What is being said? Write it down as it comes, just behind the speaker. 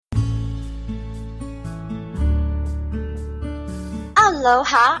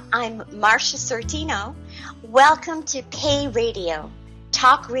Aloha, I'm Marcia Sortino. Welcome to Pay Radio,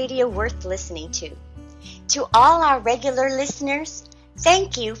 talk radio worth listening to. To all our regular listeners,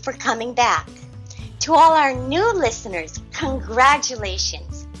 thank you for coming back. To all our new listeners,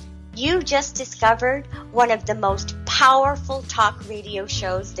 congratulations. You just discovered one of the most powerful talk radio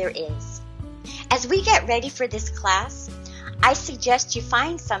shows there is. As we get ready for this class, I suggest you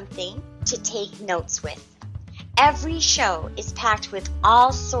find something to take notes with. Every show is packed with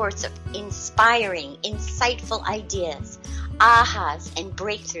all sorts of inspiring, insightful ideas, ahas, and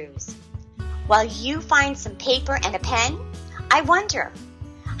breakthroughs. While you find some paper and a pen, I wonder,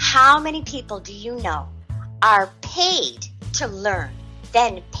 how many people do you know are paid to learn,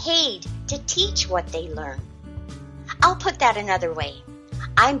 then paid to teach what they learn? I'll put that another way.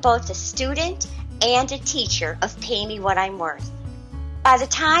 I'm both a student and a teacher of Pay Me What I'm Worth. By the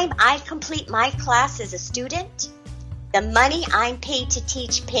time I complete my class as a student, the money I'm paid to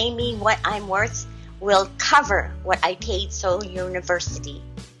teach Pay Me What I'm Worth will cover what I paid Seoul University,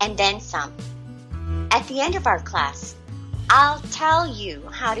 and then some. At the end of our class, I'll tell you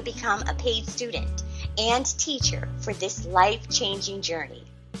how to become a paid student and teacher for this life-changing journey.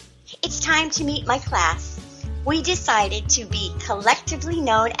 It's time to meet my class. We decided to be collectively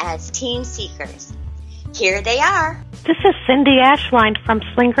known as Team Seekers. Here they are. This is Cindy Ashline from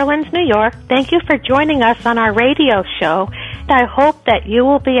Slingerlands, New York. Thank you for joining us on our radio show. I hope that you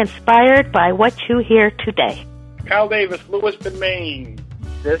will be inspired by what you hear today. Kyle Davis, Lewiston, Maine.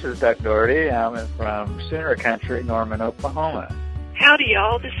 This is Doug Doherty. I'm from Sooner Country, Norman, Oklahoma. Howdy,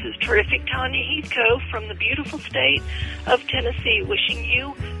 y'all. This is terrific Tanya Heathcote from the beautiful state of Tennessee, wishing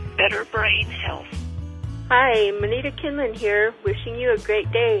you better brain health. Hi, Manita Kinlan here, wishing you a great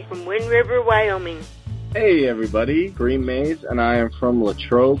day from Wind River, Wyoming. Hey everybody, Green Mays, and I am from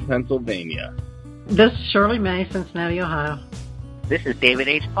Latrobe, Pennsylvania. This is Shirley May, Cincinnati, Ohio. This is David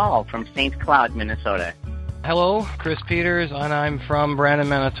H. Paul from St. Cloud, Minnesota. Hello, Chris Peters, and I'm from Brandon,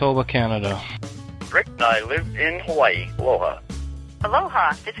 Manitoba, Canada. Rick, I live in Hawaii. Aloha.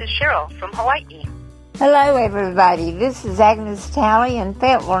 Aloha, this is Cheryl from Hawaii. Hello everybody, this is Agnes Talley in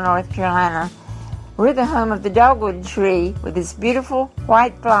Fayetteville, North Carolina. We're the home of the dogwood tree with its beautiful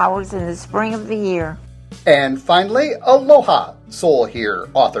white flowers in the spring of the year. And finally, Aloha, Soul here,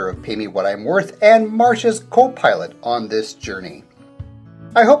 author of Pay Me What I'm Worth and Marcia's co-pilot on this journey.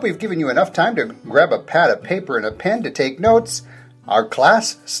 I hope we've given you enough time to grab a pad of paper and a pen to take notes. Our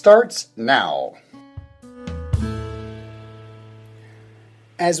class starts now.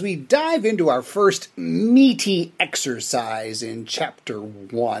 As we dive into our first meaty exercise in Chapter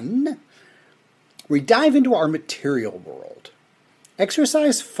 1, we dive into our material world.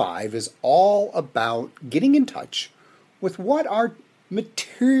 Exercise 5 is all about getting in touch with what our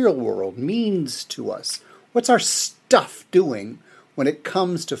material world means to us. What's our stuff doing when it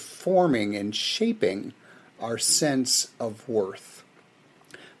comes to forming and shaping our sense of worth?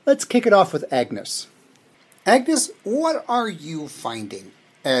 Let's kick it off with Agnes. Agnes, what are you finding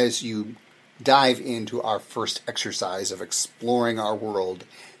as you dive into our first exercise of exploring our world,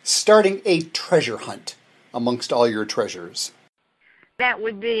 starting a treasure hunt amongst all your treasures? That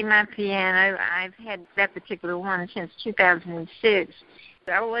would be my piano. I've had that particular one since 2006.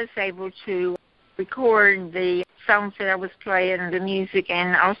 I was able to record the songs that I was playing, the music,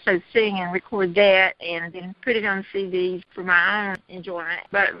 and also sing and record that, and then put it on CDs for my own enjoyment.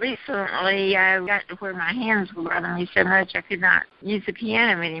 But recently, I got to where my hands were bothering me so much I could not use the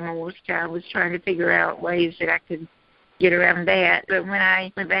piano anymore, so I was trying to figure out ways that I could get around that. But when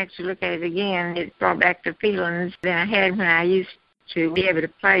I went back to look at it again, it brought back the feelings that I had when I used to be able to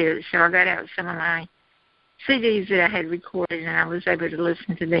play it. So I got out some of my CDs that I had recorded, and I was able to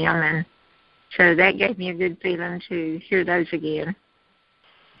listen to them, and so that gave me a good feeling to hear those again.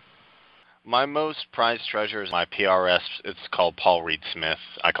 My most prized treasure is my PRS. It's called Paul Reed Smith.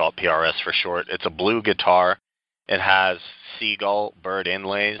 I call it PRS for short. It's a blue guitar. It has seagull bird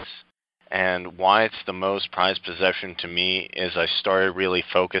inlays. And why it's the most prized possession to me is I started really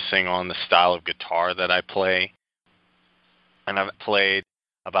focusing on the style of guitar that I play. And I've played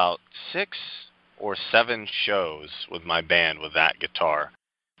about 6 or 7 shows with my band with that guitar.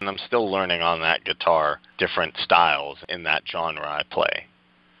 And I'm still learning on that guitar different styles in that genre I play.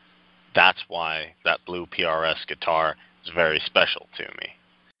 That's why that blue PRS guitar is very special to me.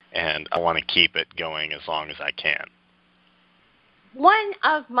 And I want to keep it going as long as I can. One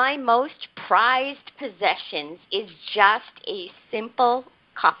of my most prized possessions is just a simple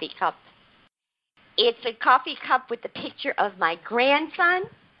coffee cup. It's a coffee cup with a picture of my grandson.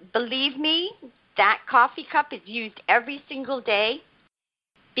 Believe me, that coffee cup is used every single day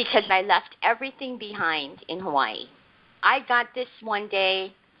because I left everything behind in Hawaii. I got this one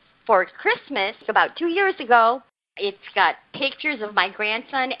day for Christmas about 2 years ago. It's got pictures of my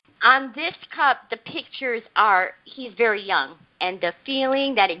grandson. On this cup, the pictures are, he's very young. And the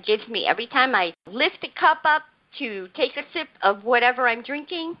feeling that it gives me every time I lift the cup up to take a sip of whatever I'm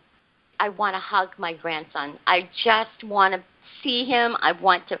drinking, I want to hug my grandson. I just want to see him. I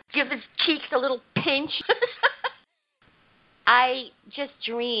want to give his cheeks a little pinch. I just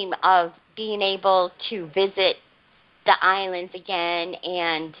dream of being able to visit the islands again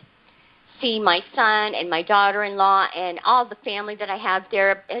and see my son and my daughter-in-law and all the family that I have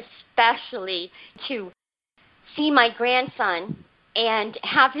there, especially to see my grandson and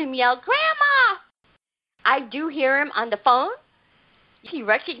have him yell, "Grandma!" I do hear him on the phone. He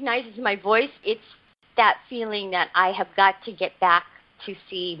recognizes my voice. It's that feeling that I have got to get back to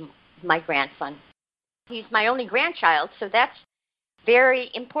see my grandson. He's my only grandchild, so that's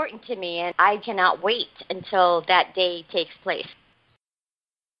very important to me, and I cannot wait until that day takes place.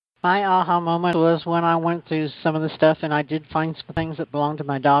 My aha moment was when I went through some of the stuff, and I did find some things that belonged to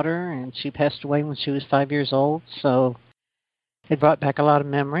my daughter, and she passed away when she was 5 years old, so it brought back a lot of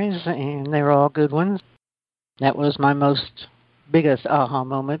memories, and they were all good ones. That was my biggest aha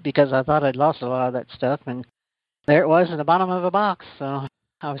moment, because I thought I'd lost a lot of that stuff, and there it was in the bottom of a box, so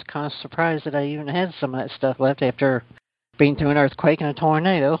I was kind of surprised that I even had some of that stuff left after being through an earthquake and a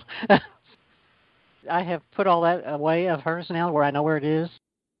tornado. I have put all that away of hers now where I know where it is.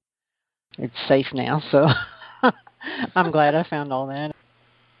 It's safe now, so I'm glad I found all that.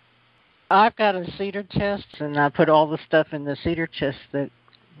 I've got a cedar chest, and I put all the stuff in the cedar chest that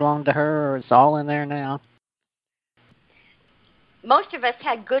belonged to her, or it's all in there now. Most of us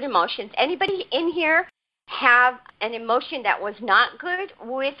had good emotions. Anybody in here have an emotion that was not good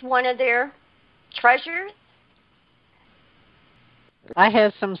with one of their treasures? I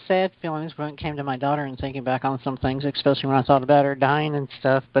had some sad feelings when it came to my daughter and thinking back on some things, especially when I thought about her dying and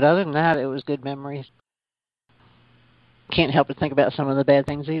stuff. But other than that, it was good memories. Can't help but think about some of the bad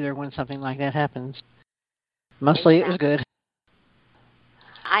things either when something like that happens. Mostly It was good.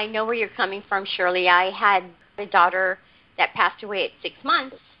 I know where you're coming from, Shirley. I had a daughter that passed away at 6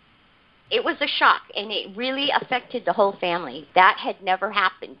 months. It was a shock, and it really affected the whole family. That had never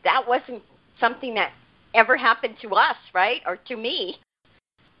happened. That wasn't something that ever happened to us, right? Or to me.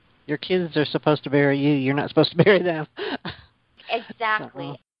 Your kids are supposed to bury you. You're not supposed to bury them.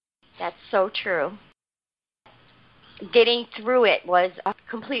 Exactly. That's so true. Getting through it was a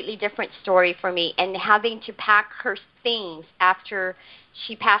completely different story for me. And having to pack her things after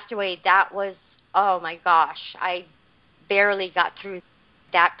she passed away, that was, oh my gosh, I barely got through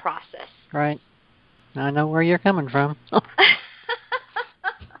that process. Right. I know where you're coming from.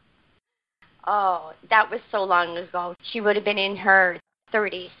 Oh, that was so long ago. She would have been in her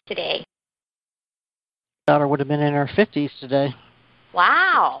 30s today. Daughter would have been in her 50s today.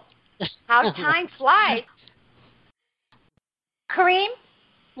 Wow. How time flies. Kareem,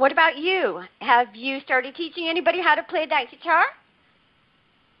 what about you? Have you started teaching anybody how to play that guitar?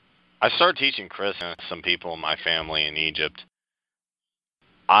 I started teaching Chris and some people in my family in Egypt.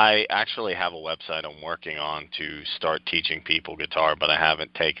 I actually have a website I'm working on to start teaching people guitar, but I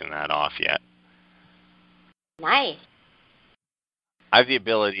haven't taken that off yet. Nice. I have the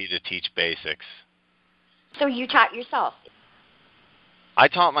ability to teach basics. So you taught yourself? I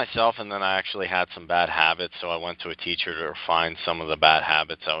taught myself, and then I actually had some bad habits, so I went to a teacher to refine some of the bad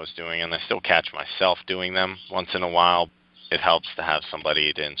habits I was doing, and I still catch myself doing them once in a while. It helps to have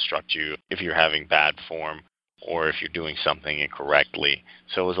somebody to instruct you if you're having bad form or if you're doing something incorrectly.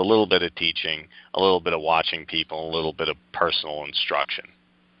 So it was a little bit of teaching, a little bit of watching people, a little bit of personal instruction.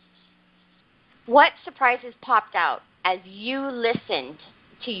 What surprises popped out as you listened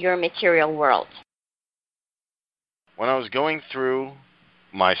to your material world? When I was going through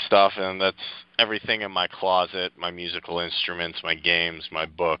my stuff, and that's everything in my closet, my musical instruments, my games, my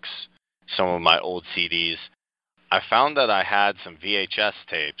books, some of my old CDs, I found that I had some VHS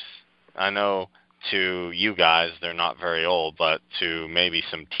tapes. I know to you guys, they're not very old, but to maybe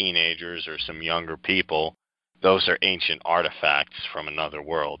some teenagers or some younger people, those are ancient artifacts from another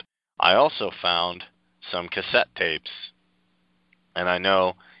world. I also found some cassette tapes, and I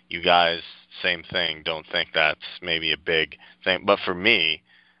know you guys, same thing, don't think that's maybe a big thing, but for me,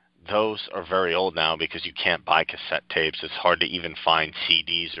 those are very old now because you can't buy cassette tapes. It's hard to even find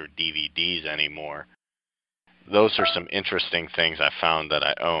CDs or DVDs anymore. Those are some interesting things I found that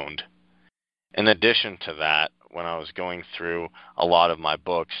I owned. In addition to that, when I was going through a lot of my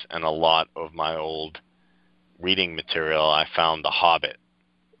books and a lot of my old reading material, I found The Hobbit,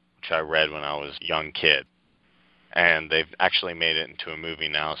 which I read when I was a young kid. And they've actually made it into a movie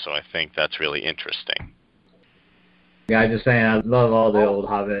now, so I think that's really interesting. Yeah, I'm just saying, I love all the old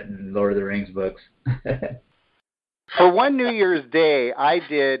Hobbit and Lord of the Rings books. For one New Year's Day, I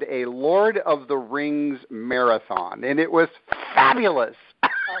did a Lord of the Rings marathon, and it was fabulous. Oh,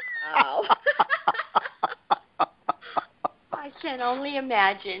 wow. I can only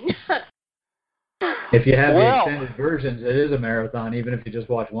imagine. If you have the extended versions, it is a marathon, even if you just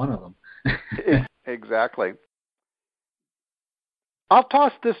watch one of them. Exactly. I'll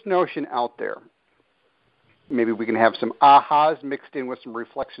toss this notion out there. Maybe we can have some ahas mixed in with some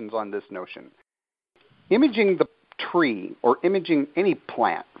reflections on this notion. Imaging the tree or imaging any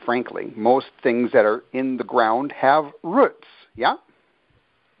plant, frankly, most things that are in the ground have roots, yeah?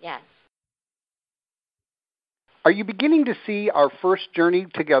 Yes. Are you beginning to see our first journey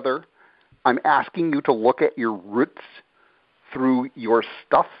together? I'm asking you to look at your roots through your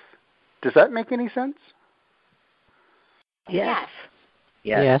stuff. Does that make any sense? Yes.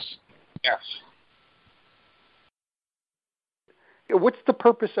 Yes. Yes. What's the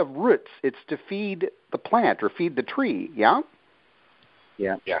purpose of roots? It's to feed the plant or feed the tree, yeah?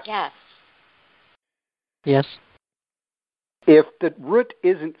 Yeah. Yes. Yes. Yes. If the root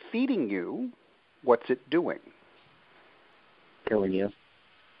isn't feeding you, what's it doing? Killing you.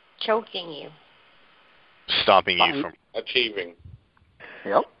 Choking you. Stopping you from achieving.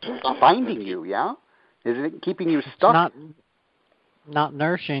 Yep. Binding you, yeah? Isn't it keeping you stuck? Not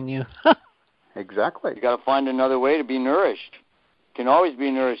nourishing you. Exactly. You got to find another way to be nourished. You can always be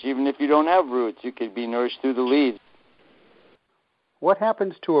nourished, even if you don't have roots. You could be nourished through the leaves. What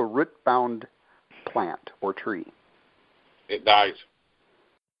happens to a root-bound plant or tree? It dies.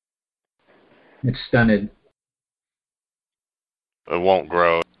 It's stunted. It won't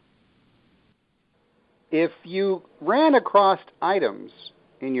grow. If you ran across items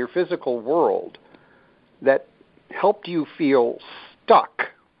in your physical world that helped you feel stuck,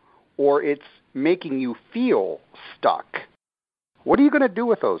 or it's making you feel stuck, what are you going to do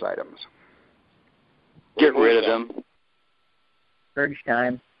with those items? Get rid of them. Purge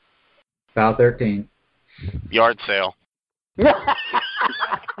time. About 13. Yard sale.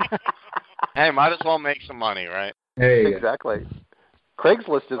 Hey, might as well make some money, right? There you Exactly.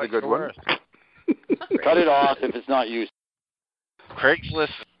 Craigslist is a good one. Cut it off if it's not used. Craigslist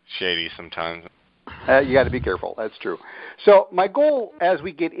is shady sometimes. You got to be careful. That's true. So my goal as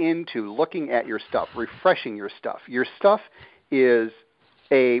we get into looking at your stuff, refreshing your stuff is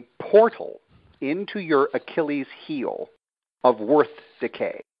a portal into your Achilles heel of worth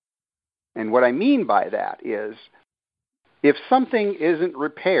decay. And what I mean by that is if something isn't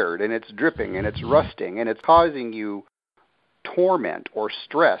repaired and it's dripping and it's rusting and it's causing you torment or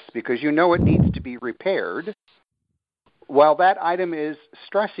stress because you know it needs to be repaired, while that item is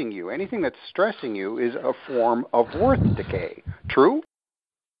stressing you, anything that's stressing you is a form of worth decay. True?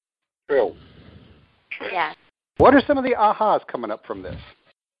 True. Yes. What are some of the ahas coming up from this?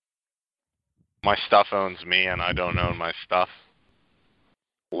 My stuff owns me and I don't own my stuff.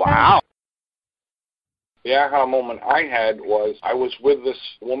 Wow. The aha moment I had was I was with this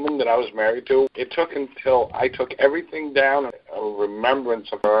woman that I was married to. It took until I took everything down, a remembrance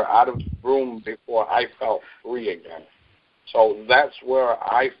of her, out of the room before I felt free again. So that's where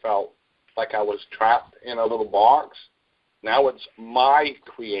I felt like I was trapped in a little box. Now it's my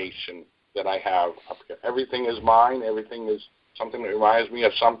creation that I have up here. Everything is mine. Everything is something that reminds me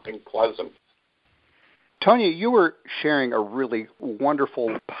of something pleasant. Tonya, you were sharing a really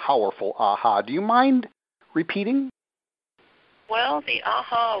wonderful, powerful aha. Do you mind repeating? Well, the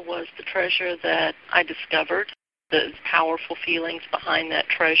aha was the treasure that I discovered, the powerful feelings behind that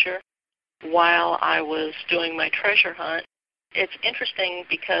treasure while I was doing my treasure hunt. It's interesting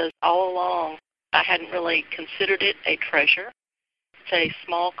because all along I hadn't really considered it a treasure. It's a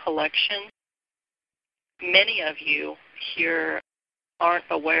small collection. Many of you here aren't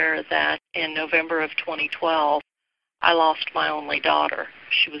aware that in November of 2012, I lost my only daughter.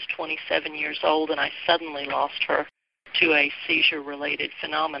 She was 27 years old, and I suddenly lost her to a seizure-related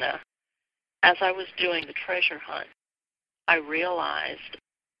phenomena. As I was doing the treasure hunt, I realized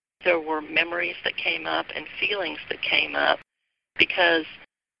there were memories that came up and feelings that came up because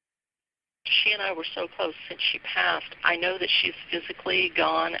she and I were so close since she passed. I know that she's physically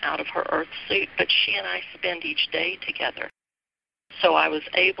gone out of her earth suit, but she and I spend each day together. So I was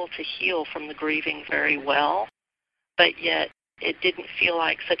able to heal from the grieving very well, but yet it didn't feel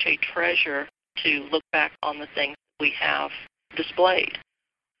like such a treasure to look back on the things we have displayed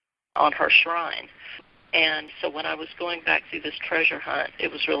on her shrine. And so when I was going back through this treasure hunt,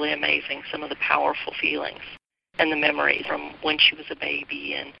 it was really amazing, some of the powerful feelings and the memories from when she was a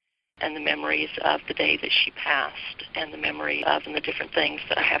baby and the memories of the day that she passed and the memory of and the different things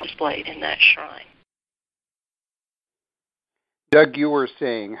that I have displayed in that shrine. Doug, you were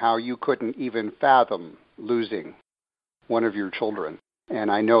saying how you couldn't even fathom losing one of your children. And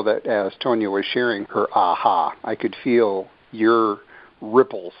I know that as Tonya was sharing her aha, I could feel your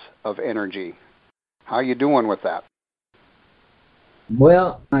ripples of energy. How you doing with that?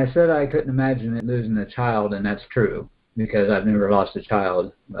 Well, I said I couldn't imagine losing a child, and that's true, because I've never lost a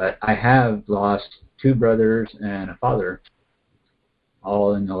child. But I have lost 2 brothers and a father,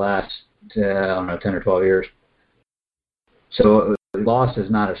 all in the last, 10 or 12 years. So loss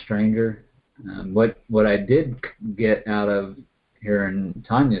is not a stranger. What I did get out of hearing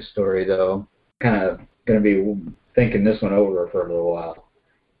Tanya's story, though, kind of going to be thinking this one over for a little while,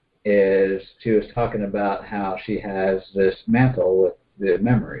 is she was talking about how she has this mantle with the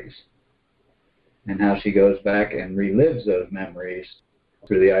memories and how she goes back and relives those memories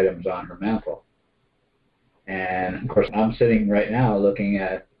through the items on her mantle. And, of course, I'm sitting right now looking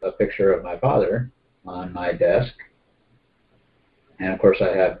at a picture of my father on my desk. And, of course,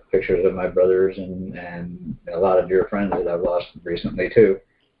 I have pictures of my brothers and a lot of dear friends that I've lost recently, too.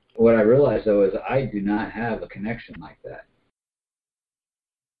 What I realized, though, is I do not have a connection like that.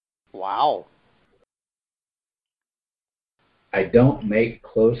 Wow. I don't make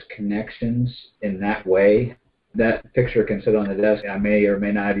close connections in that way. That picture can sit on the desk. I may or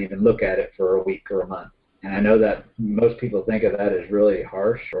may not even look at it for a week or a month. And I know that most people think of that as really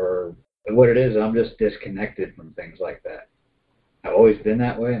harsh, or what it is, I'm just disconnected from things like that. I've always been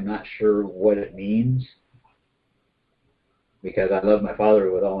that way. I'm not sure what it means, because I love my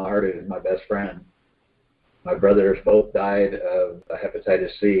father with all my heart. He was my best friend. My brothers both died of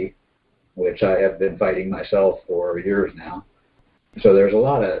hepatitis C, which I have been fighting myself for years now. So there's a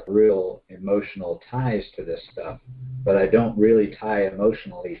lot of real emotional ties to this stuff, but I don't really tie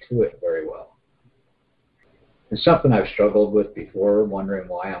emotionally to it very well. It's something I've struggled with before, wondering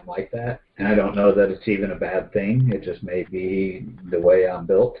why I'm like that. And I don't know that it's even a bad thing. It just may be the way I'm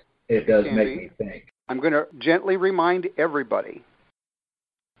built. It does Andy, make me think. I'm going to gently remind everybody,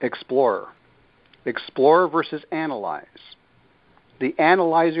 explorer. Explorer versus analyze. The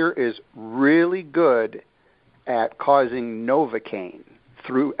analyzer is really good at causing Novocaine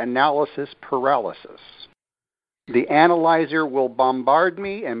through analysis paralysis. The analyzer will bombard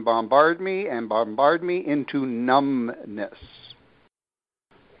me and bombard me and bombard me into numbness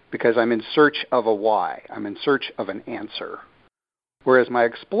because I'm in search of a why. I'm in search of an answer. Whereas my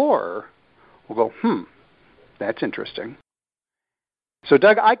explorer will go, that's interesting. So,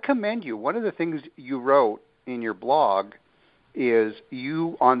 Doug, I commend you. One of the things you wrote in your blog is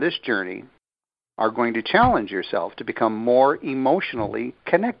you, on this journey, are going to challenge yourself to become more emotionally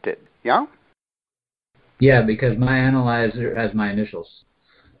connected. Yeah? Yeah, because my analyzer has my initials.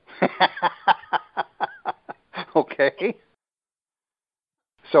 Okay.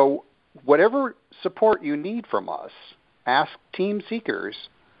 So whatever support you need from us, ask Team Seekers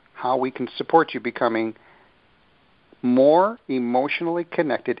how we can support you becoming more emotionally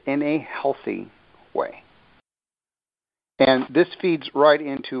connected in a healthy way. And this feeds right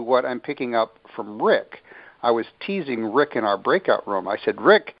into what I'm picking up from Rick. I was teasing Rick in our breakout room. I said,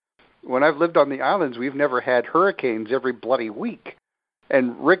 Rick, when I've lived on the islands, we've never had hurricanes every bloody week.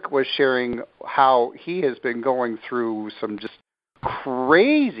 And Rick was sharing how he has been going through some just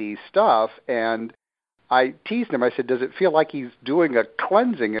crazy stuff. And I teased him. I said, does it feel like he's doing a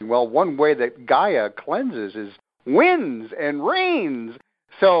cleansing? And, well, one way that Gaia cleanses is winds and rains.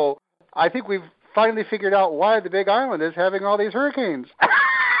 So I think we've finally figured out why the Big Island is having all these hurricanes.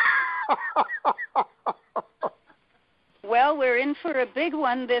 Well, we're in for a big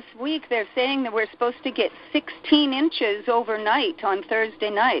one this week. They're saying that we're supposed to get 16 inches overnight on Thursday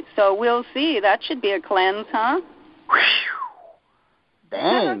night. So we'll see. That should be a cleanse, huh?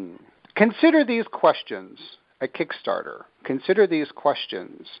 Bang. Consider these questions a Kickstarter. Consider these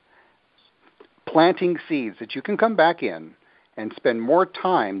questions planting seeds that you can come back in and spend more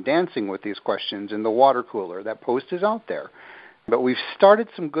time dancing with these questions in the water cooler. That post is out there. But we've started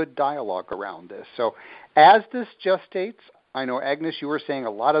some good dialogue around this. So as this gestates, I know, Agnes, you were saying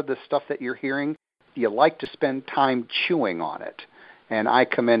a lot of the stuff that you're hearing, you like to spend time chewing on it. And I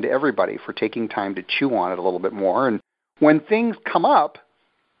commend everybody for taking time to chew on it a little bit more. And when things come up,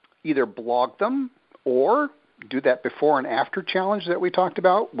 either blog them or do that before and after challenge that we talked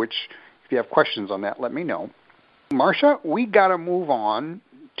about, which if you have questions on that, let me know. Marcia, we got to move on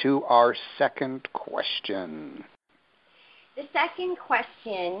to our second question. The second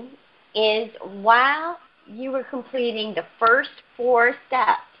question is, while you were completing the first 4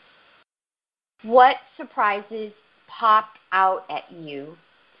 steps, what surprises popped out at you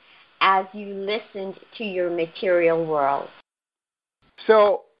as you listened to your material world?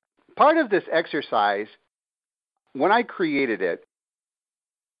 So part of this exercise, when I created it,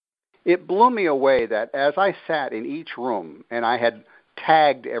 it blew me away that as I sat in each room and I had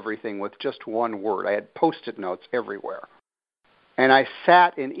tagged everything with just one word, I had Post-it notes everywhere. And I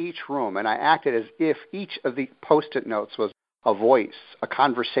sat in each room and I acted as if each of the Post-it notes was a voice, a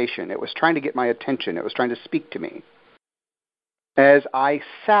conversation. It was trying to get my attention. It was trying to speak to me. As I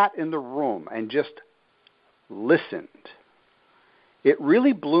sat in the room and just listened, it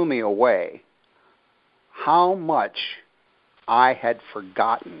really blew me away how much I had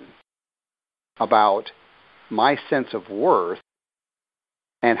forgotten about my sense of worth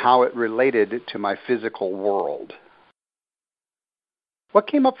and how it related to my physical world. What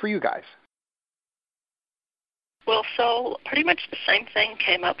came up for you guys? Well, so pretty much the same thing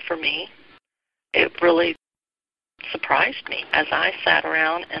came up for me. It really surprised me as I sat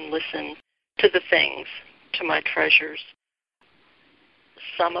around and listened to the things, to my treasures.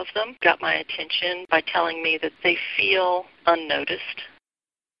 Some of them got my attention by telling me that they feel unnoticed.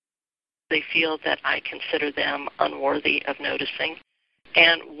 They feel that I consider them unworthy of noticing.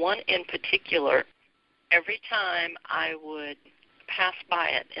 And one in particular, every time I would pass by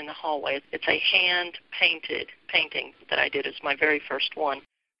it in the hallway, it's a hand-painted painting that I did. It's my very first one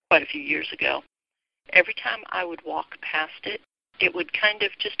quite a few years ago. Every time I would walk past it, it would kind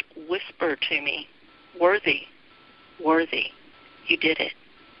of just whisper to me, worthy, worthy, you did it.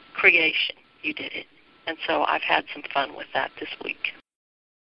 Creation, you did it. And so I've had some fun with that this week.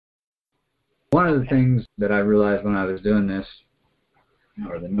 One of the things that I realized when I was doing this,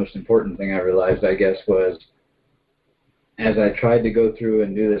 or the most important thing I realized, I guess, was as I tried to go through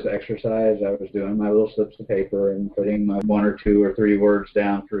and do this exercise, I was doing my little slips of paper and putting my 1 or 2 or 3 words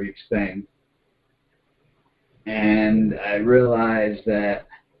down for each thing. And I realized that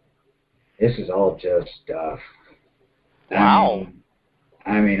this is all just stuff. Wow.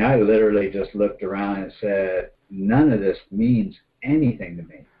 I mean, I literally just looked around and said, none of this means anything to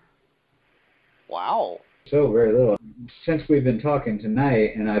me. Wow. So very little. Since we've been talking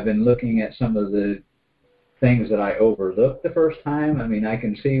tonight and I've been looking at some of the things that I overlooked the first time, I mean, I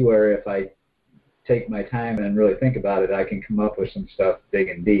can see where if I take my time and really think about it, I can come up with some stuff big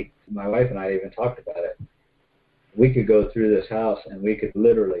and deep. My wife and I even talked about it. We could go through this house and we could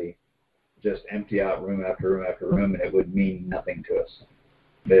literally just empty out room after room after room and it would mean nothing to us.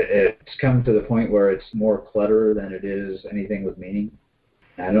 It's come to the point where it's more clutter than it is anything with meaning.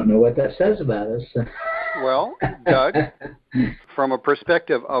 I don't know what that says about us. Well, Doug, from a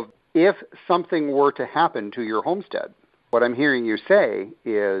perspective of if something were to happen to your homestead, what I'm hearing you say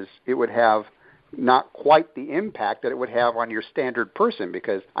is it would have not quite the impact that it would have on your standard person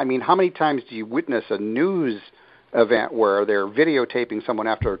because, I mean, how many times do you witness a news event where they're videotaping someone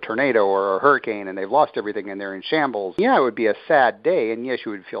after a tornado or a hurricane and they've lost everything and they're in shambles? Yeah, it would be a sad day, and yes,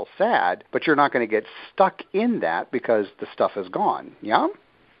 you would feel sad, but you're not going to get stuck in that because the stuff is gone, yeah?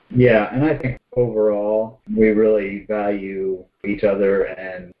 Yeah, and I think overall we really value each other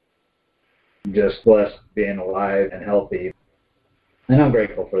and just blessed being alive and healthy. And I'm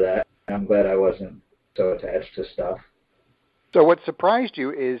grateful for that. I'm glad I wasn't so attached to stuff. So what surprised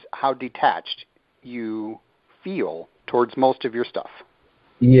you is how detached you feel towards most of your stuff.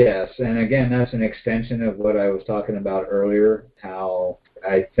 Yes, and again, that's an extension of what I was talking about earlier, how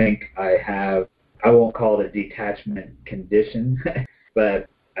I think I have, I won't call it a detachment condition, but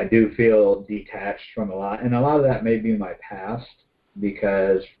I do feel detached from a lot. And a lot of that may be my past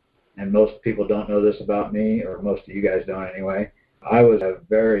because, and most people don't know this about me, or most of you guys don't anyway, I was a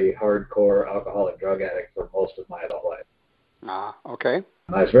very hardcore alcoholic drug addict for most of my adult life. Okay.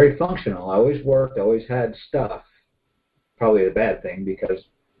 I was very functional. I always worked, always had stuff. Probably a bad thing because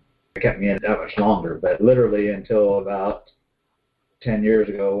it kept me in that much longer. But literally until about 10 years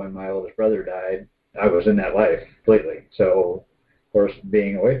ago when my oldest brother died, I was in that life completely. So, of course,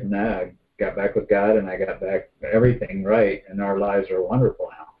 being away from that, I got back with God and I got back everything right, and our lives are wonderful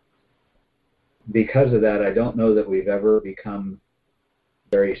now. Because of that, I don't know that we've ever become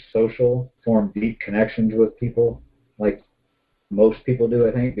very social, formed deep connections with people like most people do,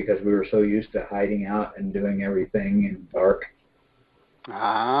 I think, because we were so used to hiding out and doing everything in the dark.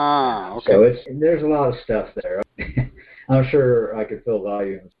 Okay. So there's a lot of stuff there. I'm sure I could fill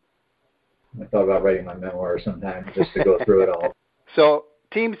volumes. I thought about writing my memoir sometime just to go through it all. So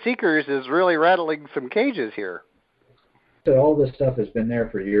Team Seekers is really rattling some cages here. So all this stuff has been there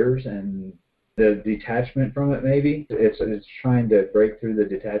for years, and the detachment from it, maybe, it's trying to break through the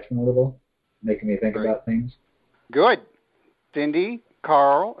detachment a little, making me think about things. Good. Cindy,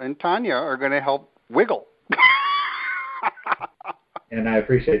 Carl, and Tanya are going to help wiggle. And I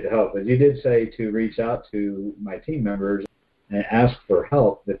appreciate the help. But you did say to reach out to my team members and ask for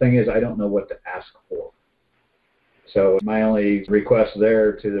help. The thing is, I don't know what to ask for. So my only request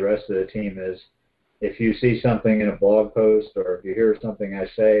there to the rest of the team is, if you see something in a blog post or if you hear something I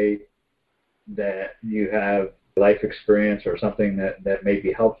say that you have life experience or something that may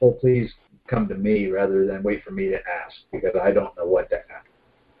be helpful, please come to me rather than wait for me to ask, because I don't know what to ask.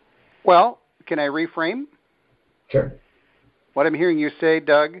 Well, can I reframe? Sure. What I'm hearing you say,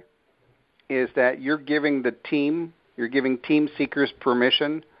 Doug, is that you're giving team seekers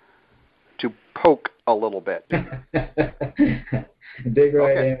permission to poke a little bit. Dig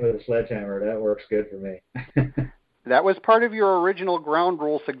right in with a sledgehammer. That works good for me. That was part of your original ground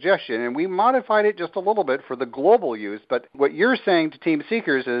rule suggestion, and we modified it just a little bit for the global use. But what you're saying to team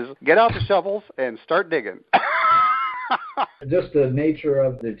seekers is, get out the shovels and start digging. Just the nature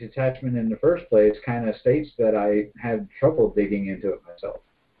of the detachment in the first place kind of states that I had trouble digging into it myself.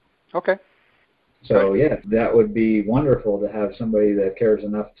 Okay. So, yeah, that would be wonderful to have somebody that cares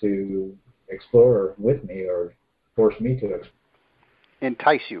enough to explore with me or force me to explore.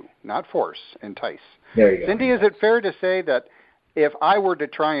 Entice you, not force, entice. There you go. Cindy, is it fair to say that if I were to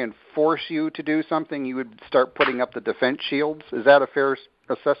try and force you to do something, you would start putting up the defense shields? Is that a fair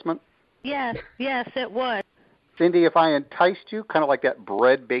assessment? Yes, it would. Cindy, if I enticed you, kind of like that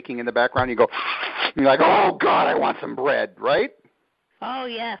bread baking in the background, you're like, oh, God, I want some bread, right? Oh,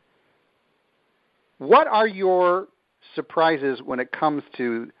 yeah. What are your surprises when it comes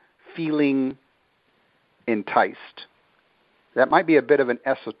to feeling enticed? That might be a bit of an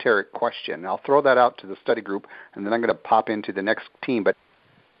esoteric question. I'll throw that out to the study group, and then I'm going to pop into the next team. But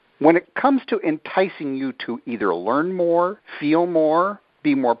when it comes to enticing you to either learn more, feel more,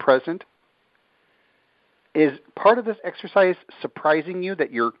 be more present, is part of this exercise surprising you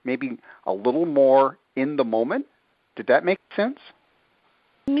that you're maybe a little more in the moment? Did that make sense?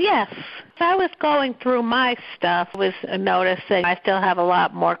 Yes. As I was going through my stuff, I was noticing I still have a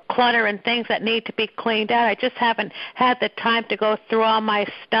lot more clutter and things that need to be cleaned out. I just haven't had the time to go through all my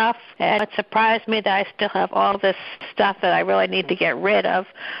stuff, and it surprised me that I still have all this stuff that I really need to get rid of.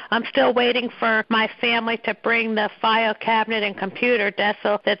 I'm still waiting for my family to bring the file cabinet and computer desk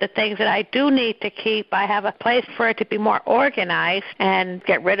so that the things that I do need to keep, I have a place for it to be more organized and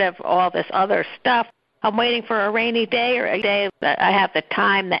get rid of all this other stuff. I'm waiting for a rainy day or a day that I have the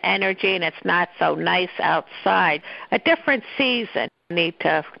time, the energy, and it's not so nice outside. A different season. I need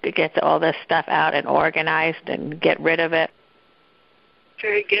to get all this stuff out and organized and get rid of it.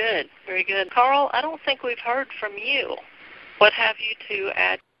 Very good, very good. Carl, I don't think we've heard from you. What have you to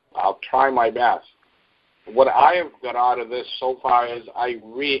add? I'll try my best. What I have got out of this so far is I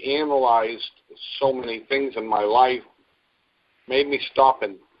reanalyzed so many things in my life, made me stop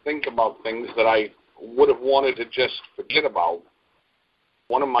and think about things that I would have wanted to just forget about.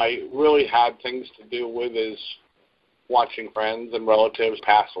 One of my really hard things to deal with is watching friends and relatives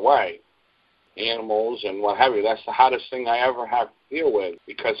pass away, animals and what have you. That's the hardest thing I ever have to deal with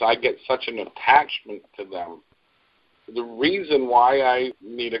because I get such an attachment to them. The reason why I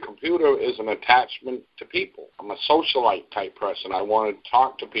need a computer is an attachment to people. I'm a socialite type person. I want to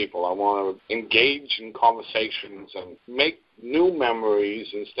talk to people. I want to engage in conversations and make new memories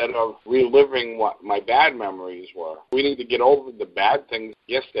instead of reliving what my bad memories were. We need to get over the bad things.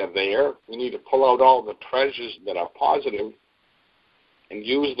 Yes, they're there. We need to pull out all the treasures that are positive and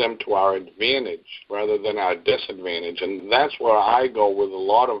use them to our advantage rather than our disadvantage. And that's where I go with a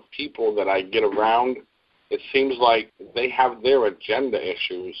lot of people that I get around. It seems like they have their agenda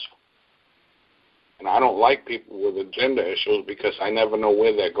issues. And I don't like people with agenda issues because I never know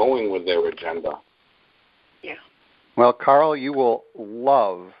where they're going with their agenda. Yeah. Well, Carl, you will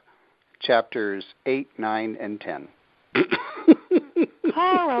love chapters 8, 9, and 10.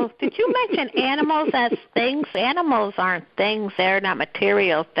 Carl, did you mention animals as things? Animals aren't things. They're not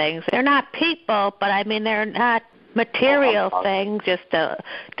material things. They're not people, but I mean they're not material things, just a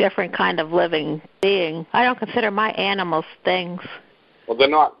different kind of living being. I don't consider my animals things. Well, they're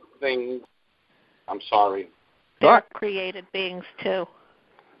not things. I'm sorry. They're created beings, too.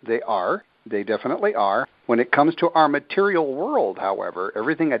 They are. They definitely are. When it comes to our material world, however,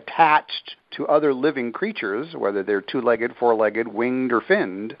 everything attached to other living creatures, whether they're two-legged, four-legged, winged, or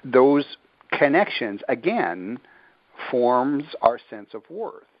finned, those connections, again, forms our sense of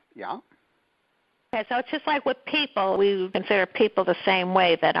worth. Yeah? Okay, so it's just like with people. We consider people the same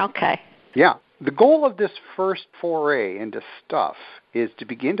way then, okay. Yeah. The goal of this first foray into stuff is to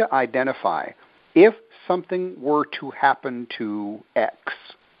begin to identify if something were to happen to X,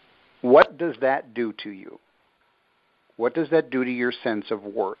 what does that do to you? What does that do to your sense of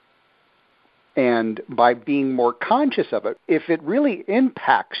worth? And by being more conscious of it, if it really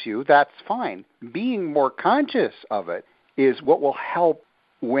impacts you, that's fine. Being more conscious of it is what will help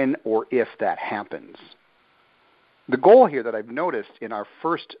when or if that happens. The goal here that I've noticed in our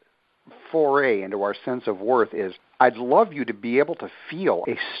first foray into our sense of worth is I'd love you to be able to feel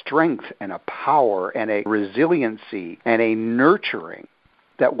a strength and a power and a resiliency and a nurturing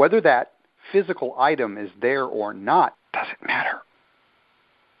that whether that physical item is there or not doesn't matter.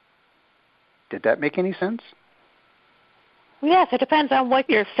 Did that make any sense? Yes, it depends on what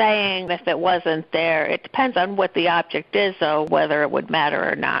you're saying. If it wasn't there, it depends on what the object is, though, whether it would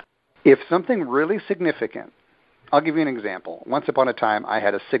matter or not. If something really significant, I'll give you an example. Once upon a time, I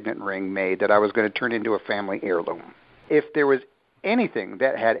had a signet ring made that I was going to turn into a family heirloom. If there was anything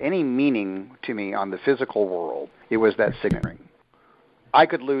that had any meaning to me on the physical world, it was that signet ring. I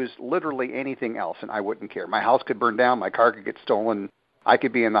could lose literally anything else, and I wouldn't care. My house could burn down. My car could get stolen. I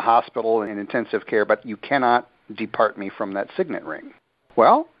could be in the hospital in intensive care, but you cannot depart me from that signet ring.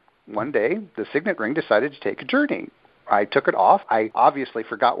 Well, one day, the signet ring decided to take a journey. I took it off. I obviously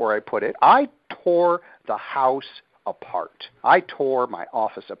forgot where I put it. I tore the house apart. I tore my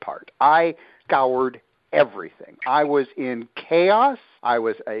office apart. I scoured everything. I was in chaos. I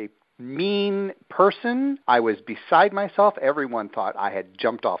was a mean person. I was beside myself. Everyone thought I had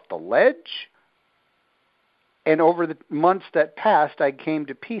jumped off the ledge. And over the months that passed, I came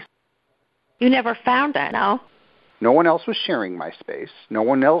to peace. You never found that, no? No one else was sharing my space. No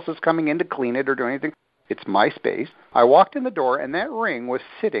one else was coming in to clean it or do anything. It's my space. I walked in the door, and that ring was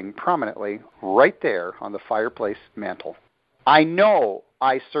sitting prominently right there on the fireplace mantle. I know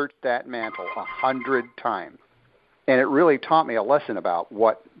I searched that mantle 100 times, and it really taught me a lesson about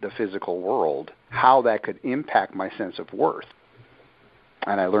what the physical world, how that could impact my sense of worth.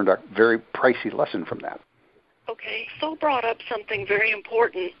 And I learned a very pricey lesson from that. Okay, Phil brought up something very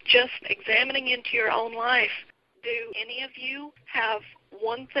important, just examining into your own life. Do any of you have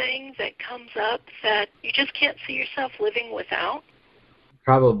one thing that comes up that you just can't see yourself living without?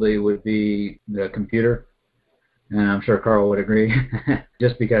 Probably would be the computer, and I'm sure Carl would agree,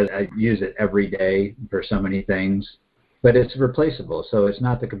 just because I use it every day for so many things. But it's replaceable, so it's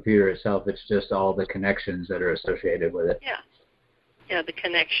not the computer itself, it's just all the connections that are associated with it. Yeah, the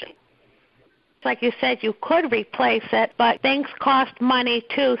connection. Like you said, you could replace it, but things cost money,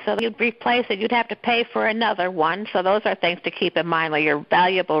 too, so you'd replace it. You'd have to pay for another one, so those are things to keep in mind, like your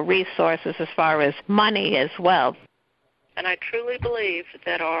valuable resources as far as money as well. And I truly believe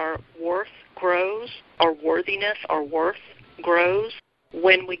that our worth grows, our worthiness, our worth grows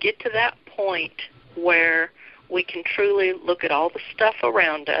when we get to that point where we can truly look at all the stuff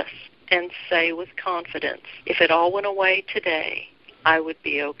around us and say with confidence, if it all went away today, I would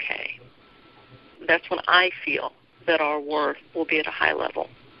be okay. That's when I feel that our worth will be at a high level.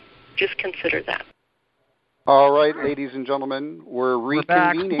 Just consider that. All right, ladies and gentlemen, we're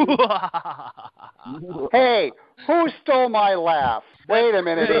reconvening. Hey, who stole my laugh? Wait a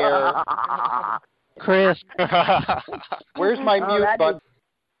minute here. Chris. Where's my mute button?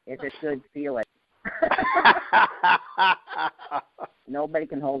 It's a good feeling. Nobody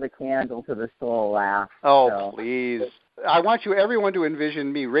can hold a candle to the soul laugh. Oh, so. Please. I want everyone to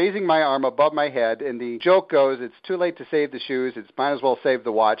envision me raising my arm above my head, and the joke goes, it's too late to save the shoes. It's might as well save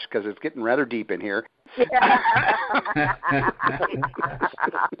the watch because it's getting rather deep in here.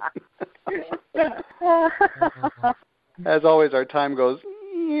 As always, our time goes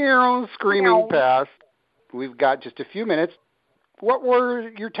screaming past. We've got just a few minutes. What were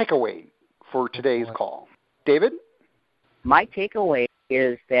your takeaway for today's call? David? My takeaway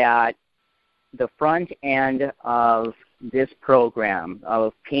is that the front end of this program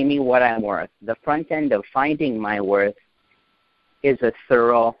of Pay Me What I'm Worth, the front end of finding my worth is a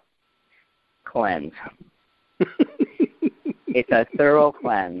thorough cleanse. It's a thorough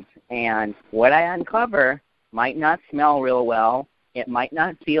cleanse. And what I uncover might not smell real well. It might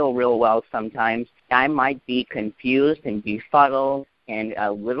not feel real well sometimes. I might be confused and befuddled and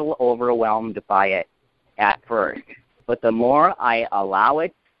a little overwhelmed by it at first. But the more I allow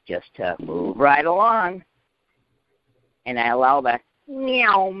it just to move right along, and I allow that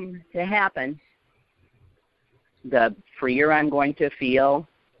meow to happen, the freer I'm going to feel,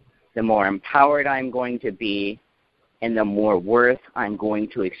 the more empowered I'm going to be, and the more worth I'm going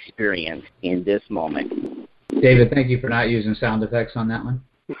to experience in this moment. David, thank you for not using sound effects on that one.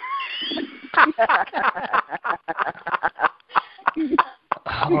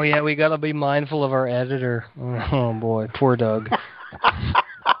 Oh, yeah, we got to be mindful of our editor. Oh, boy, poor Doug.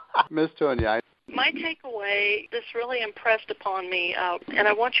 Miss Tonya. My takeaway, this really impressed upon me, and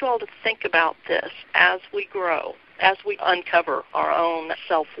I want you all to think about this as we grow, as we uncover our own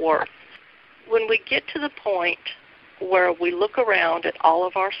self-worth. When we get to the point where we look around at all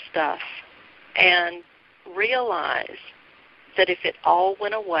of our stuff and realize that if it all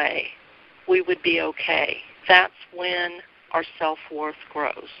went away, we would be okay. that's when our self-worth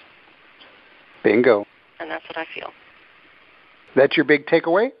grows. Bingo. And that's what I feel. That's your big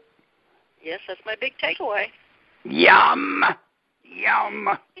takeaway? Yes, that's my big takeaway. Yum! Yum!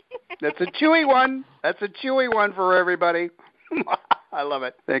 That's a chewy one. That's a chewy one for everybody. I love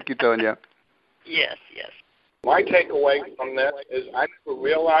it. Thank you, Tonya. Yes, yes. My takeaway from this is I never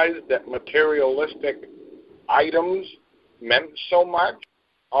realized that materialistic items meant so much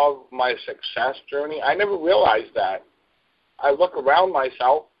of my success journey. I never realized that. I look around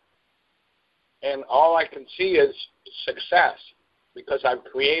myself, and all I can see is success because I've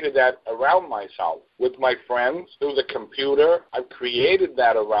created that around myself. With my friends, through the computer, I've created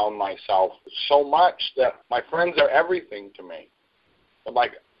that around myself so much that my friends are everything to me. They're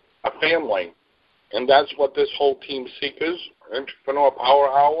like a family. And that's what this whole Team Seekers, Entrepreneur Power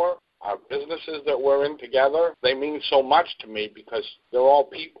Hour, our businesses that we're in together, they mean so much to me because they're all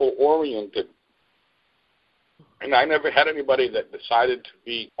people-oriented. And I never had anybody that decided to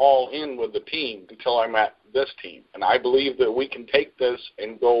be all in with the team until I met this team. And I believe that we can take this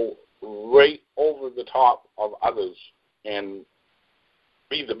and go right over the top of others and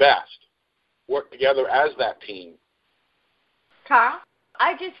be the best. Work together as that team. Carl,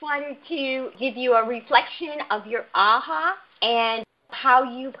 I just wanted to give you a reflection of your aha and how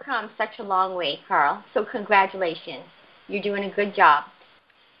you've come such a long way, Carl. So congratulations. You're doing a good job.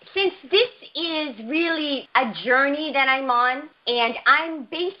 Since this is really a journey that I'm on, and I'm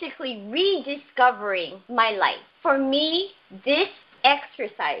basically rediscovering my life, for me, this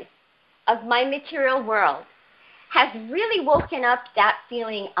exercise of my material world has really woken up that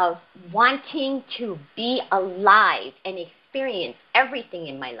feeling of wanting to be alive and experience everything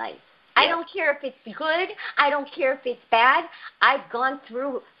in my life. I don't care if it's good. I don't care if it's bad. I've gone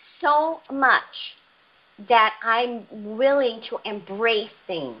through so much that I'm willing to embrace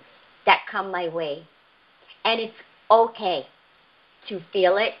things that come my way. And it's okay to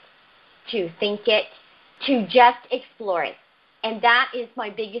feel it, to think it, to just explore it. And that is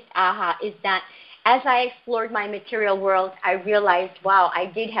my biggest aha, is that as I explored my material world, I realized, wow, I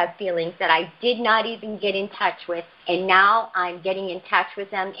did have feelings that I did not even get in touch with. And now I'm getting in touch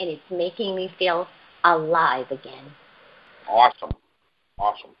with them, and it's making me feel alive again. Awesome.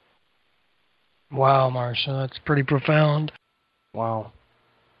 Awesome. Wow, Marsha, that's pretty profound. Wow.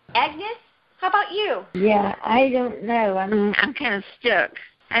 Agnes, how about you? Yeah, I don't know. I'm kind of stuck.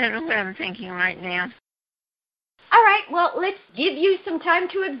 I don't know what I'm thinking right now. All right, well, let's give you some time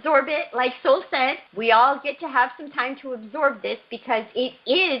to absorb it. Like Sol said, we all get to have some time to absorb this because it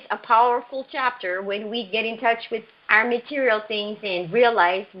is a powerful chapter when we get in touch with our material things and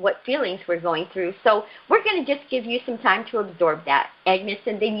realize what feelings we're going through. So we're going to just give you some time to absorb that, Agnes,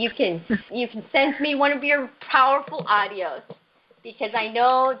 and then you can send me one of your powerful audios because I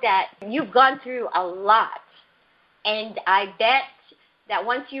know that you've gone through a lot. And I bet that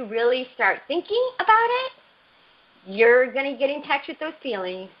once you really start thinking about it, you're going to get in touch with those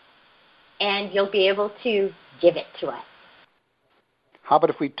feelings, and you'll be able to give it to us. How about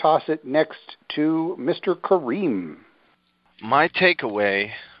if we toss it next to Mr. Kareem? My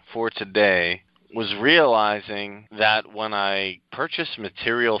takeaway for today was realizing that when I purchased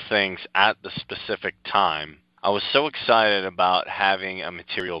material things at the specific time, I was so excited about having a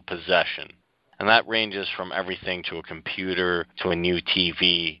material possession. And that ranges from everything to a computer, to a new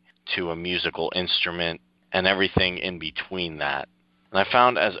TV, to a musical instrument, and everything in between that. And I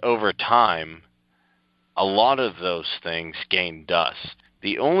found as over time, a lot of those things gain dust.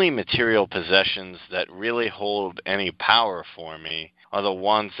 The only material possessions that really hold any power for me are the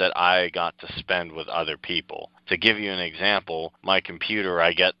ones that I got to spend with other people. To give you an example, my computer,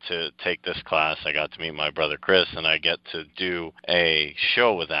 I get to take this class, I got to meet my brother Chris, and I get to do a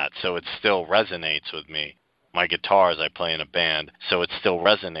show with that, so it still resonates with me. My guitars, I play in a band, so it still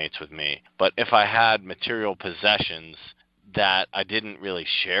resonates with me. But if I had material possessions that I didn't really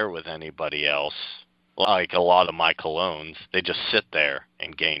share with anybody else, like a lot of my colognes, they just sit there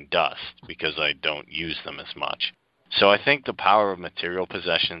and gain dust because I don't use them as much. So I think the power of material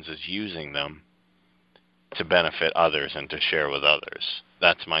possessions is using them to benefit others and to share with others.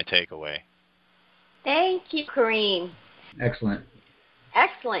 That's my takeaway. Thank you, Kareem. Excellent.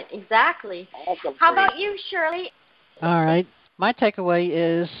 Excellent, exactly. Awesome. How about you, Shirley? All right. My takeaway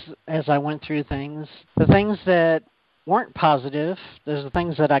is, as I went through things, the things that weren't positive, there's the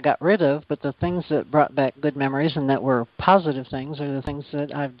things that I got rid of, but the things that brought back good memories and that were positive things are the things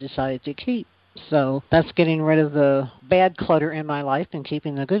that I've decided to keep. So that's getting rid of the bad clutter in my life and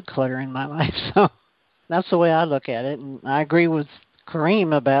keeping the good clutter in my life. So that's the way I look at it. And I agree with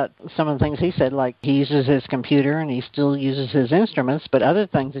Kareem about some of the things he said, like he uses his computer and he still uses his instruments, but other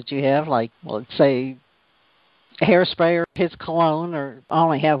things that you have, like, well, let's say hairspray or his cologne, or I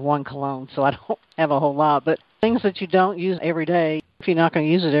only have one cologne, so I don't have a whole lot. But things that you don't use every day, if you're not going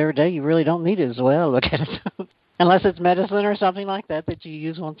to use it every day, you really don't need it as well. Look at it. Unless it's medicine or something like that you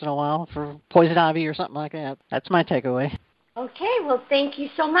use once in a while for poison ivy or something like that. That's my takeaway. Okay, well, thank you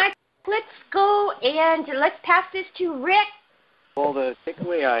so much. Let's go and let's pass this to Rick. Well, the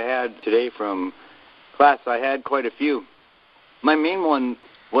takeaway I had today from class, I had quite a few. My main one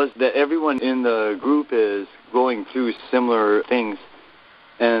was that everyone in the group is going through similar things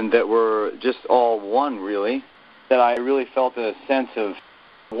and that we're just all one, really. That I really felt a sense of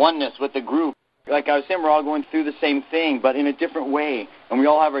oneness with the group. Like I was saying, we're all going through the same thing, but in a different way. And we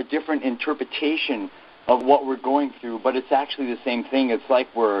all have a different interpretation of what we're going through, but it's actually the same thing. It's like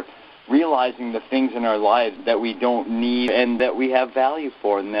we're realizing the things in our lives that we don't need and that we have value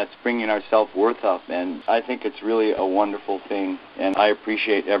for, and that's bringing our self-worth up. And I think it's really a wonderful thing, and I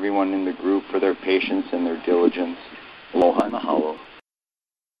appreciate everyone in the group for their patience and their diligence. Aloha and mahalo.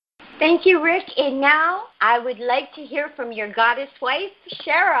 Thank you, Rick. And now I would like to hear from your goddess wife,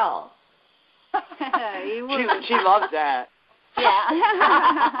 Cheryl. She loves that.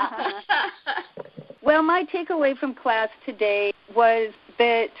 Yeah. Well, my takeaway from class today was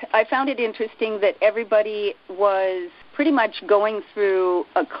that I found it interesting that everybody was pretty much going through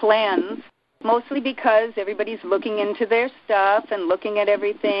a cleanse, mostly because everybody's looking into their stuff and looking at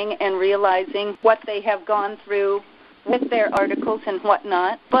everything and realizing what they have gone through with their articles and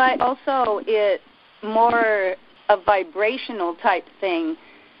whatnot. But also it's more a vibrational type thing.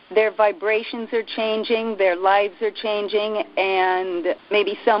 Their vibrations are changing, their lives are changing, and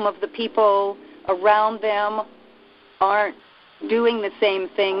maybe some of the people around them aren't doing the same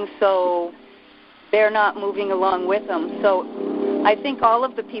thing, so they're not moving along with them. So I think all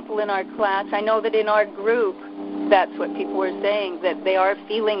of the people in our class, I know that in our group, that's what people were saying, that they are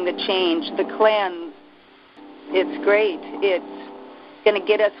feeling the change, the cleanse. It's great. It's going to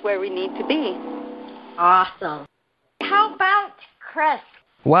get us where we need to be. Awesome. How about Chris?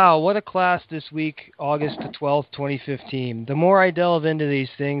 Wow, what a class this week, August the 12th, 2015. The more I delve into these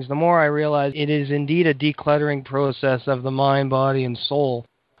things, the more I realize it is indeed a decluttering process of the mind, body, and soul.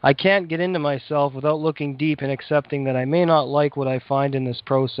 I can't get into myself without looking deep and accepting that I may not like what I find in this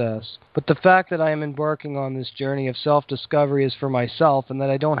process. But the fact that I am embarking on this journey of self-discovery is for myself, and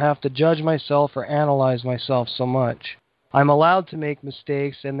that I don't have to judge myself or analyze myself so much. I'm allowed to make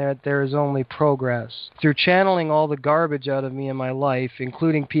mistakes, and that there is only progress. Through channeling all the garbage out of me in my life,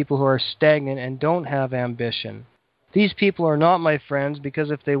 including people who are stagnant and don't have ambition. These people are not my friends, because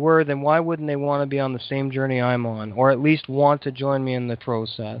if they were, then why wouldn't they want to be on the same journey I'm on, or at least want to join me in the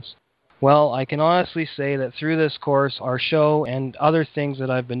process? Well, I can honestly say that through this course, our show, and other things that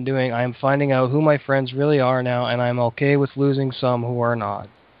I've been doing, I am finding out who my friends really are now, and I'm okay with losing some who are not.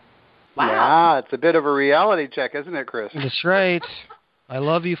 Wow. Yeah, it's a bit of a reality check, isn't it, Chris? That's right. I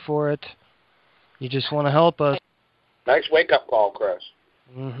love you for it. You just want to help us. Nice wake-up call, Chris.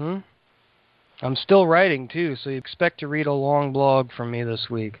 Mm-hmm. I'm still writing, too, so you expect to read a long blog from me this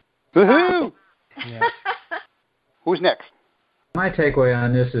week. Woohoo! Yeah. Who's next? My takeaway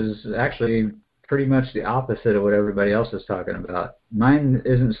on this is actually pretty much the opposite of what everybody else is talking about. Mine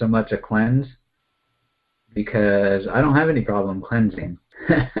isn't so much a cleanse, because I don't have any problem cleansing.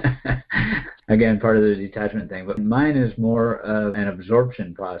 Again, part of the detachment thing, but mine is more of an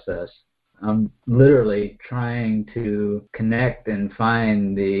absorption process. I'm literally trying to connect and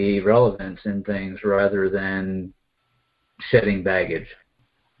find the relevance in things rather than shedding baggage.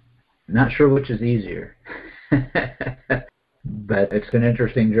 Not sure which is easier, but it's an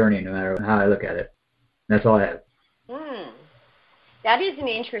interesting journey no matter how I look at it. That's all I have. That is an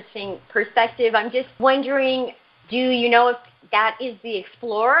interesting perspective. I'm just wondering, do you know if that is the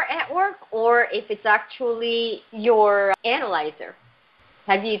explorer at work or if it's actually your analyzer?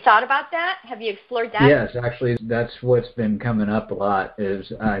 Have you thought about that? Have you explored that? Yes, actually, that's what's been coming up a lot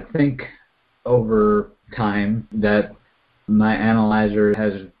is I think over time that my analyzer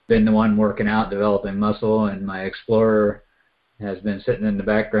has been the one working out, developing muscle, and my explorer has been sitting in the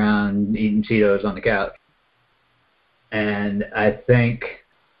background eating Cheetos on the couch. And I think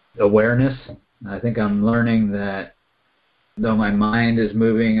awareness, I think I'm learning that though my mind is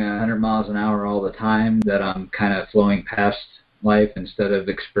moving 100 miles an hour all the time, that I'm kind of flowing past life instead of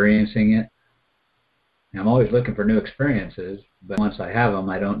experiencing it. I'm always looking for new experiences, but once I have them,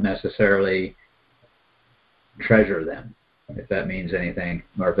 I don't necessarily treasure them, if that means anything,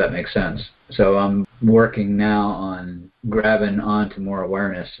 or if that makes sense. So I'm working now on grabbing onto more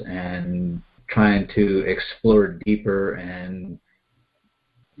awareness and trying to explore deeper and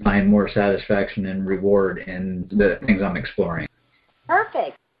find more satisfaction and reward in the things I'm exploring.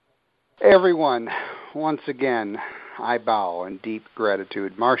 Perfect. Everyone, once again, I bow in deep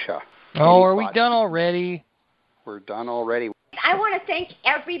gratitude. Marcia. Oh, are we done already? We're done already. I want to thank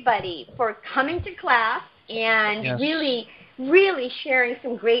everybody for coming to class and Yes. really sharing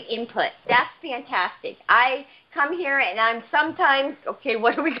some great input. That's fantastic. I come here and I'm sometimes, okay,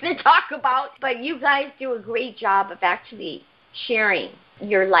 what are we going to talk about? But you guys do a great job of actually sharing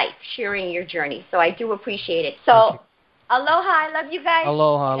your life, sharing your journey. So I do appreciate it. So, aloha. I love you guys.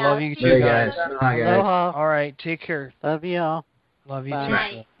 Aloha. And I'll Love you see too, guys. guys. Aloha. All right. Take care. Love you all. Love you Bye. too.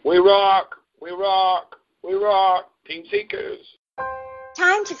 Bye. We rock. We rock. We rock. Team Seekers.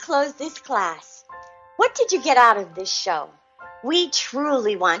 Time to close this class. What did you get out of this show? We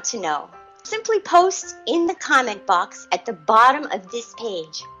truly want to know. Simply post in the comment box at the bottom of this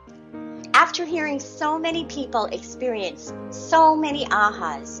page. After hearing so many people experience so many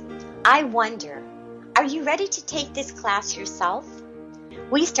ahas, I wonder, are you ready to take this class yourself?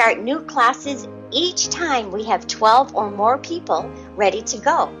 We start new classes each time we have 12 or more people ready to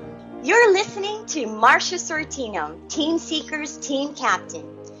go. You're listening to Marcia Sortino, Team Seekers Team Captain.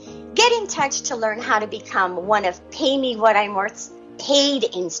 Get in touch to learn how to become one of Pay Me What I'm Worth's paid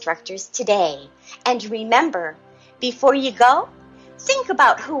instructors today. And remember, before you go, think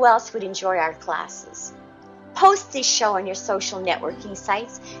about who else would enjoy our classes. Post this show on your social networking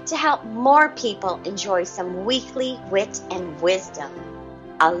sites to help more people enjoy some weekly wit and wisdom.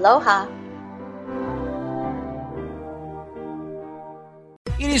 Aloha.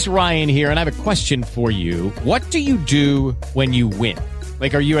 It is Ryan here, and I have a question for you. What do you do when you win?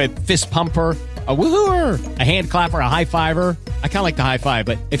 Like, are you a fist pumper, a woohooer, a hand clapper, a high fiver? I kind of like the high five,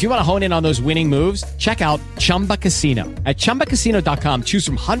 but if you want to hone in on those winning moves, check out Chumba Casino. At ChumbaCasino.com, choose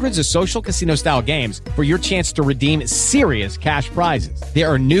from hundreds of social casino-style games for your chance to redeem serious cash prizes. There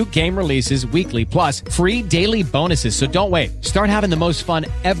are new game releases weekly, plus free daily bonuses, so don't wait. Start having the most fun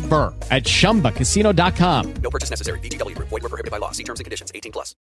ever at ChumbaCasino.com. No purchase necessary. VGW Group. Void where prohibited by law. See terms and conditions. 18+.